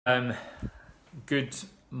Um, Good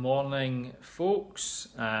morning, folks.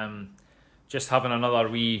 Just having another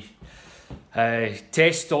wee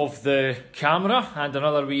test of the camera and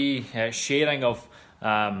another wee sharing of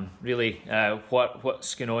really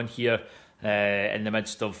what's going on here in the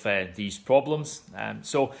midst of these problems.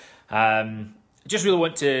 Just really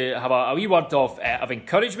want to have a wee word of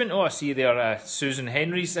encouragement. Oh, I see there Susan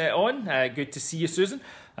Henry's on. Good to see you, Susan.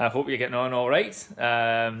 I hope you're getting on all right.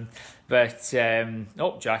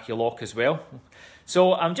 Jackie Locke as well.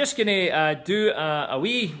 So I'm just going to do a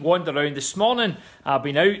wee wander around this morning. I've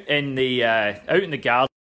been out in the garden,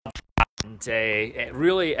 and it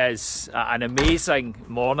really is an amazing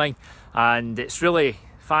morning, and it's really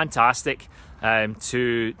fantastic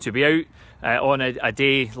to be out on a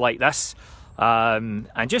day like this, and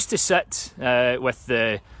just to sit with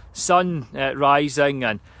the sun rising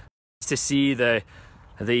and to see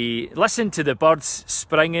listen to the birds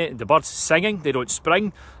singing. They don't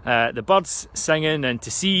spring, the birds singing, and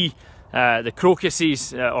to see the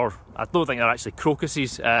crocuses, or I don't think they're actually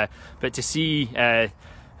crocuses, but to see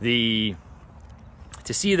the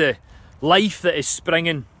life that is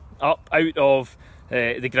springing up out of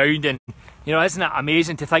the ground. And isn't it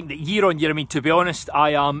amazing to think that year on year, I mean, to be honest,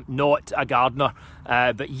 I am not a gardener,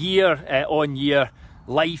 but year on year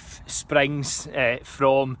life springs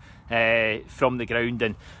from the ground,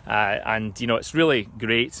 and it's really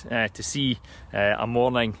great to see a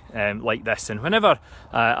morning like this. And whenever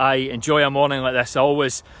I enjoy a morning like this, it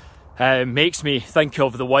always makes me think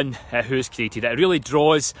of the one who has created it. It really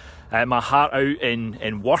draws my heart out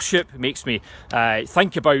in worship. It makes me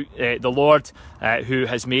think about the Lord who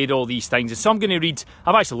has made all these things. And so I'm going to read.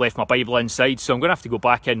 I've actually left my Bible inside, so I'm going to have to go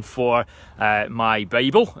back in for my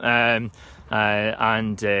Bible.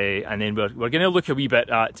 And then we're going to look a wee bit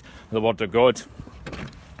at the Word of God.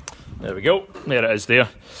 There we go. There it is there.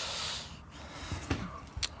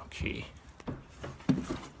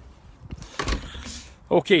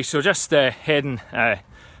 Okay, so just heading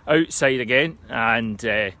outside again, and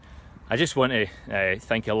I just want to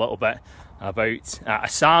think a little bit about a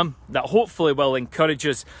psalm that hopefully will encourage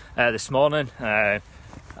us this morning,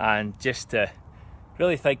 and just to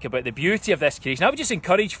really think about the beauty of this creation. I would just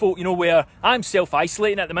encourage folk, where I'm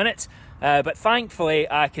self-isolating at the minute, but thankfully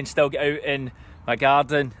I can still get out in my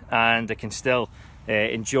garden, and I can still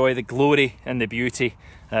enjoy the glory and the beauty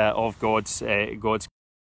of God's.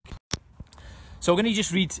 So I'm going to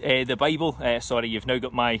just read the Bible. Sorry, you've now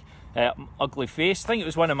got my ugly face. I think it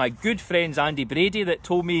was one of my good friends, Andy Brady, that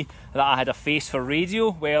told me that I had a face for radio.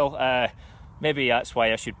 Well, maybe that's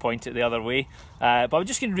why I should point it the other way. But I'm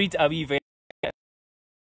just going to read a wee bit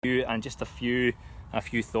and just a few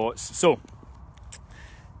thoughts. So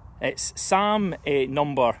it's Psalm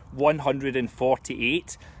number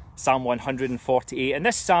 148, Psalm 148, and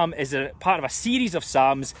this psalm is a part of a series of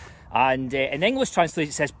psalms, and in English translation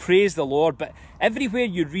it says praise the Lord, but everywhere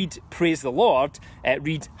you read praise the Lord,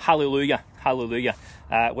 read hallelujah, hallelujah,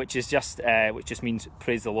 which just means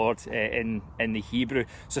praise the Lord in the Hebrew.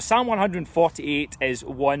 So Psalm 148 is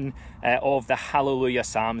one of the hallelujah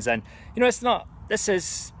psalms, and this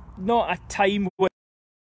is not a time when...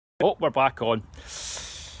 Oh, we're back on.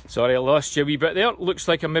 Sorry, I lost you a wee bit there. Looks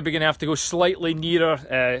like I'm maybe going to have to go slightly nearer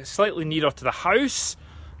to the house.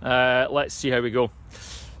 Let's see how we go.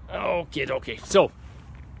 Okay. So,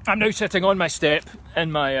 I'm now sitting on my step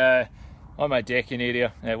in my on my decking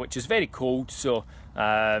area, which is very cold. So,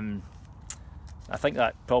 I think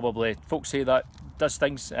that probably folks say that does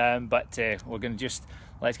things, but we're going to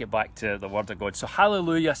let's get back to the Word of God. So,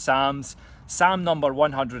 hallelujah psalms. Psalm number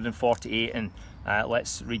 148, and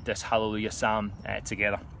let's read this hallelujah psalm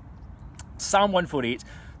together. Psalm 148,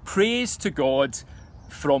 praise to God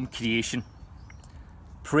from creation.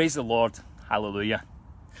 Praise the Lord, hallelujah.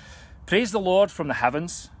 Praise the Lord from the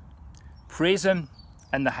heavens. Praise him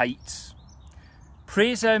in the heights.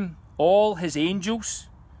 Praise him, all his angels.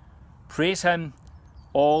 Praise him,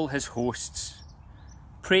 all his hosts.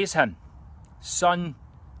 Praise him, sun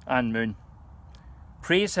and moon.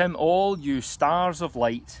 Praise him, all you stars of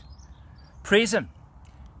light. Praise him,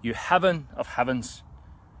 you heaven of heavens.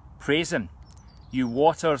 Praise him, you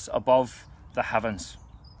waters above the heavens.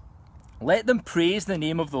 Let them praise the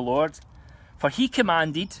name of the Lord, for he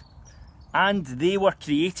commanded, and they were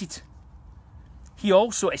created. He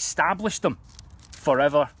also established them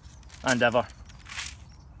forever and ever.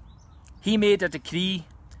 He made a decree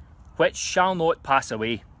which shall not pass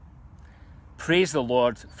away. Praise the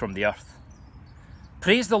Lord from the earth.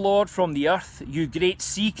 Praise the Lord from the earth, you great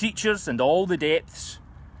sea creatures and all the depths.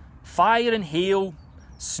 Fire and hail,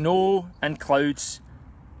 snow and clouds,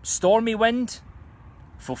 stormy wind,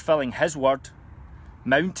 fulfilling his word,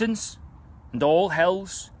 mountains and all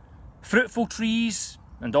hills, fruitful trees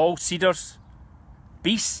and all cedars,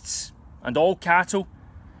 beasts and all cattle,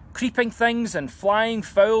 creeping things and flying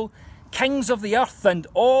fowl, kings of the earth and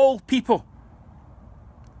all people,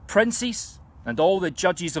 princes and all the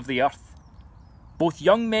judges of the earth, both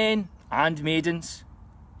young men and maidens,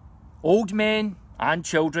 old men and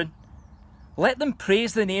children. Let them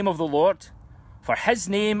praise the name of the Lord, for his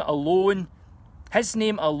name alone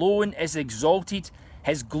is exalted.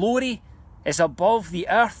 His glory is above the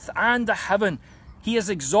earth and the heaven. He has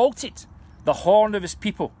exalted the horn of his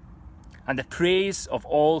people and the praise of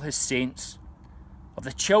all his saints, of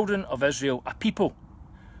the children of Israel, a people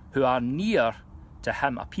who are near to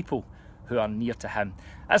him, a people who are near to him.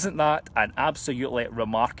 Isn't that an absolutely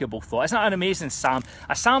remarkable thought? Isn't that an amazing psalm?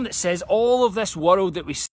 A psalm that says all of this world that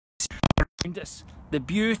we see around us, the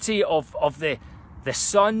beauty of the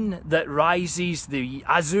sun that rises, the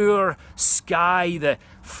azure sky, the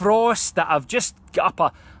frost that I've just got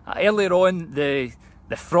up earlier on, the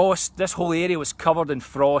frost, this whole area was covered in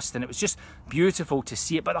frost and it was just beautiful to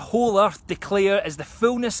see it. But the whole earth is the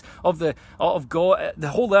fullness of God. The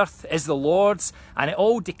whole earth is the Lord's, and it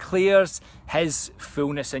all declares his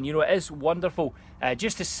fullness. And you know, it is wonderful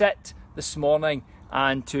just to sit this morning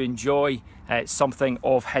and to enjoy something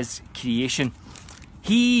of his creation.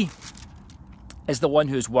 He is the one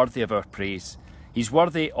who is worthy of our praise. He's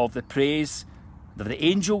worthy of the praise of the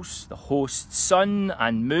angels, the hosts, sun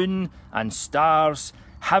and moon and stars,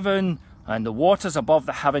 heaven and the waters above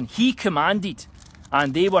the heaven. He commanded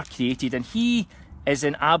and they were created, and he is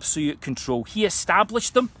in absolute control. He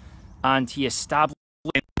established them, and he established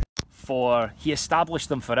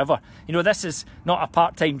them forever. You know, this is not a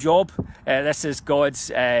part-time job. This is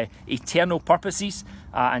God's eternal purposes,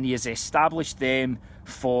 and he has established them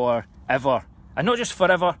forever. And not just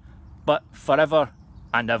forever, but forever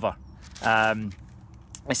and ever.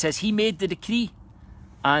 It says he made the decree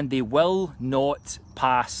and they will not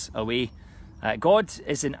pass away. God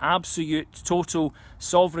is in absolute, total,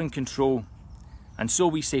 sovereign control. And so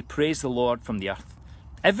we say, praise the Lord from the earth.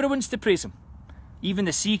 Everyone's to praise him. Even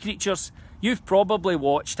the sea creatures. You've probably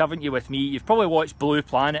watched, haven't you, with me? You've probably watched Blue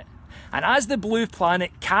Planet. And as the Blue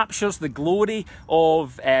Planet captures the glory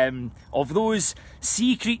of those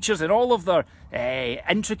sea creatures and all of their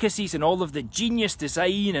intricacies and all of the genius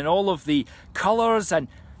design and all of the colours, and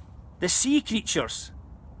the sea creatures,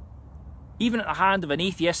 even at the hand of an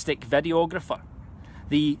atheistic videographer,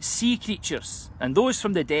 the sea creatures and those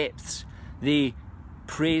from the depths, they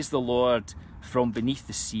praise the Lord from beneath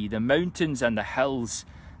the sea. The mountains and the hills,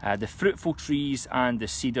 the fruitful trees and the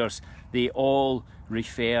cedars, they all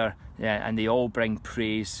refer and they all bring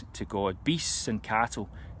praise to God. Beasts and cattle,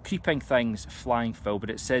 creeping things, flying fowl. But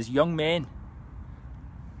it says young men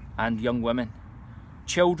and young women,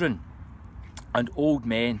 children and old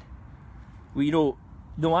men. Well, you know,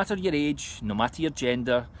 no matter your age, no matter your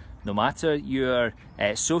gender, no matter your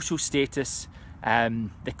social status,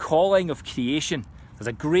 the calling of creation. There's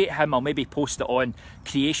a great hymn, I'll maybe post it on,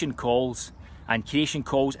 Creation Calls. And creation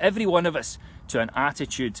calls every one of us to an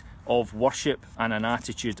attitude of worship and an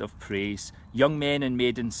attitude of praise. Young men and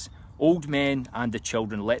maidens, old men and the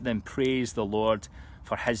children, let them praise the Lord,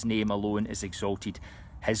 for his name alone is exalted.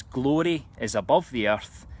 His glory is above the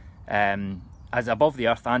earth, and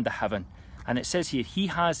the heaven. And it says here, he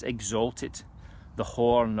has exalted the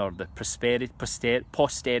horn, or the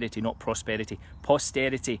posterity, not prosperity,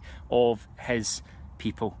 posterity of his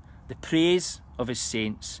people. The praise of his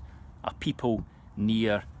saints, a people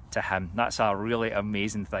near to him. That's a really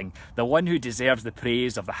amazing thing. The one who deserves the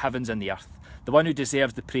praise of the heavens and the earth, the one who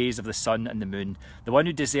deserves the praise of the sun and the moon, the one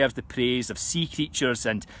who deserves the praise of sea creatures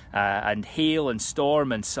and hail and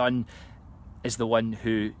storm and sun, is the one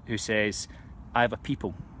who says, I have a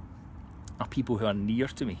people who are near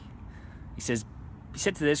to me. He said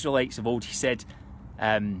to the Israelites of old, he said,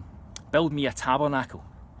 build me a tabernacle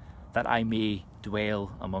that I may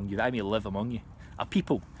dwell among you, that I may live among you. A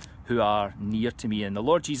people who are near to me. And the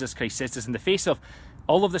Lord Jesus Christ says this in the face of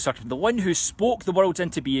all of the circumstances. The one who spoke the worlds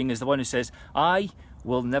into being is the one who says, I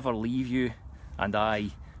will never leave you and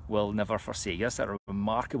I will never forsake you. That's a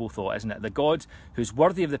remarkable thought, isn't it? The God who's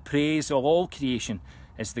worthy of the praise of all creation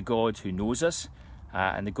is the God who knows us,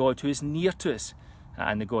 and the God who is near to us,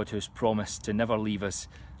 and the God who has promised to never leave us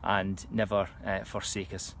and never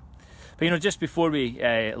forsake us. But you know, just before we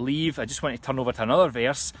leave, I just want to turn over to another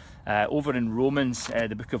verse over in Romans,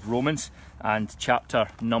 the book of Romans, and chapter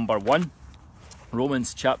number 1.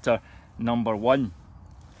 Romans chapter number 1.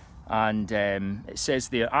 And it says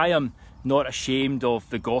there, I am not ashamed of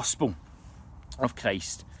the gospel of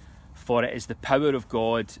Christ, for it is the power of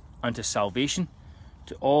God unto salvation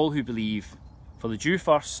to all who believe, for the Jew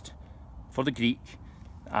first, for the Greek,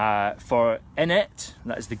 For in it,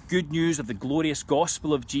 that is the good news of the glorious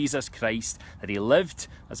gospel of Jesus Christ, that he lived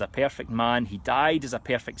as a perfect man, he died as a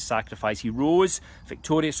perfect sacrifice, he rose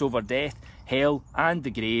victorious over death, hell and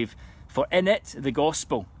the grave. For in it, the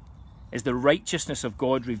gospel, is the righteousness of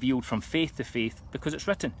God revealed from faith to faith, because it's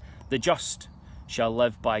written, the just shall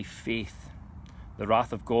live by faith. The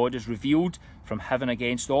wrath of God is revealed from heaven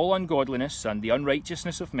against all ungodliness and the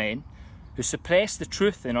unrighteousness of men, who suppress the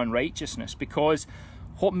truth in unrighteousness, because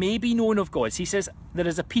what may be known of God, he says, there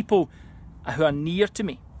is a people who are near to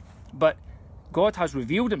me, but God has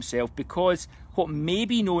revealed himself, because what may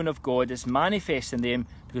be known of God is manifest in them,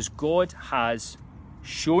 because God has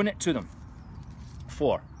shown it to them.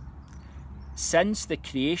 For since the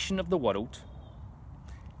creation of the world,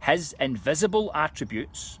 his invisible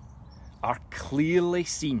attributes are clearly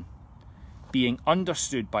seen, being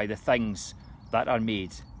understood by the things that are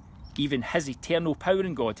made, even his eternal power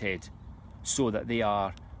and Godhead, so that they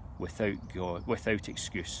are without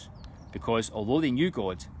excuse. Because although they knew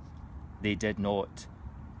God, they did not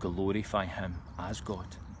glorify him as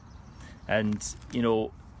God. And, you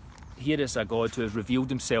know, here is a God who has revealed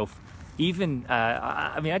himself. Even,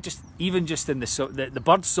 even just in the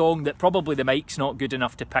bird song that probably the mic's not good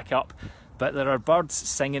enough to pick up, but there are birds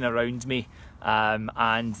singing around me,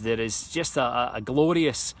 and there is just a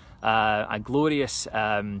glorious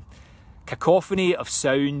cacophony of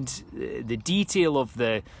sound. The detail of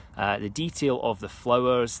the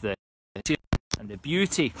flowers, and the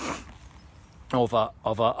beauty of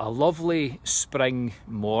a lovely spring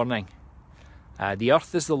morning. The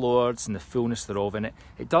earth is the Lord's and the fullness thereof, and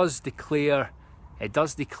it does declare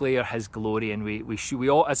his glory, and we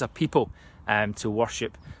ought as a people to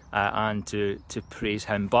worship and to praise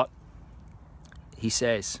him. But he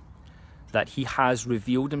says that he has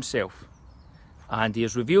revealed himself, and he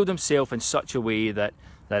has revealed himself in such a way that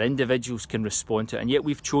individuals can respond to it, and yet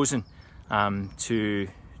we've chosen to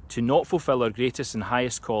not fulfill our greatest and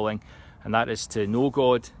highest calling, and that is to know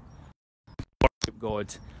God, worship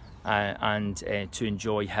God, and to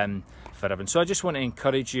enjoy him forever. And so I just want to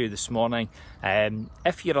encourage you this morning,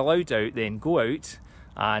 if you're allowed out, then go out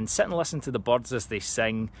and sit and listen to the birds as they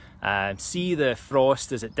sing, see the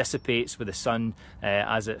frost as it dissipates with the sun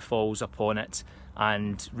as it falls upon it,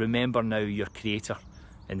 and remember now your Creator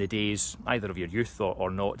in the days either of your youth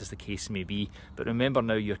or not, as the case may be. But remember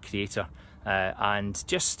now your Creator, and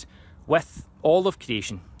just with all of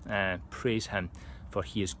creation, praise him, for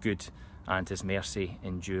he is good and his mercy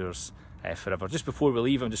endures forever. Just before we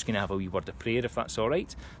leave, I'm just going to have a wee word of prayer, if that's all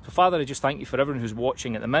right. So Father, I just thank you for everyone who's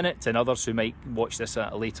watching at the minute, and others who might watch this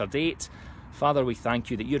at a later date. Father, we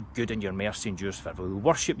thank you that you're good and your mercy endures forever. We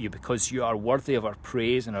worship you because you are worthy of our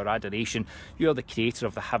praise and our adoration. You are the creator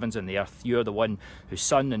of the heavens and the earth. You are the one whose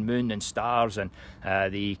sun and moon and stars and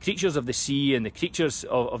the creatures of the sea and the creatures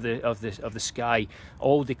of the sky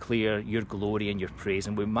all declare your glory and your praise.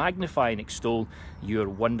 And we magnify and extol your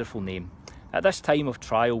wonderful name. At this time of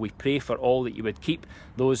trial, we pray for all that you would keep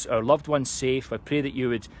those, our loved ones, safe. I pray that you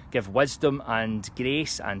would give wisdom and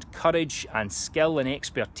grace and courage and skill and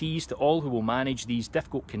expertise to all who will manage these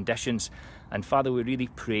difficult conditions. And Father, we really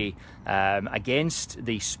pray against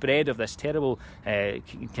the spread of this terrible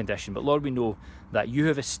condition. But Lord, we know that you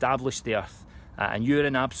have established the earth and you're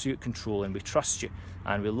in absolute control, and we trust you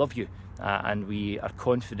and we love you and we are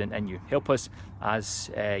confident in you. Help us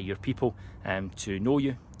as your people to know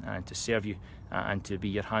you and to serve you and to be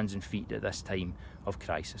your hands and feet at this time of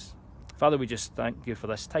crisis. Father, we just thank you for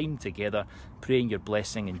this time together, praying your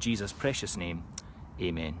blessing in Jesus' precious name.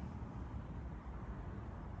 Amen.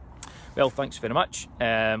 Well, thanks very much.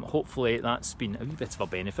 Hopefully that's been a wee bit of a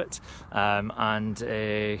benefit,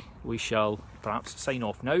 and we shall perhaps sign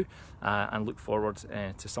off now and look forward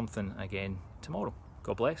to something again tomorrow.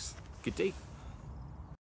 God bless. Good day.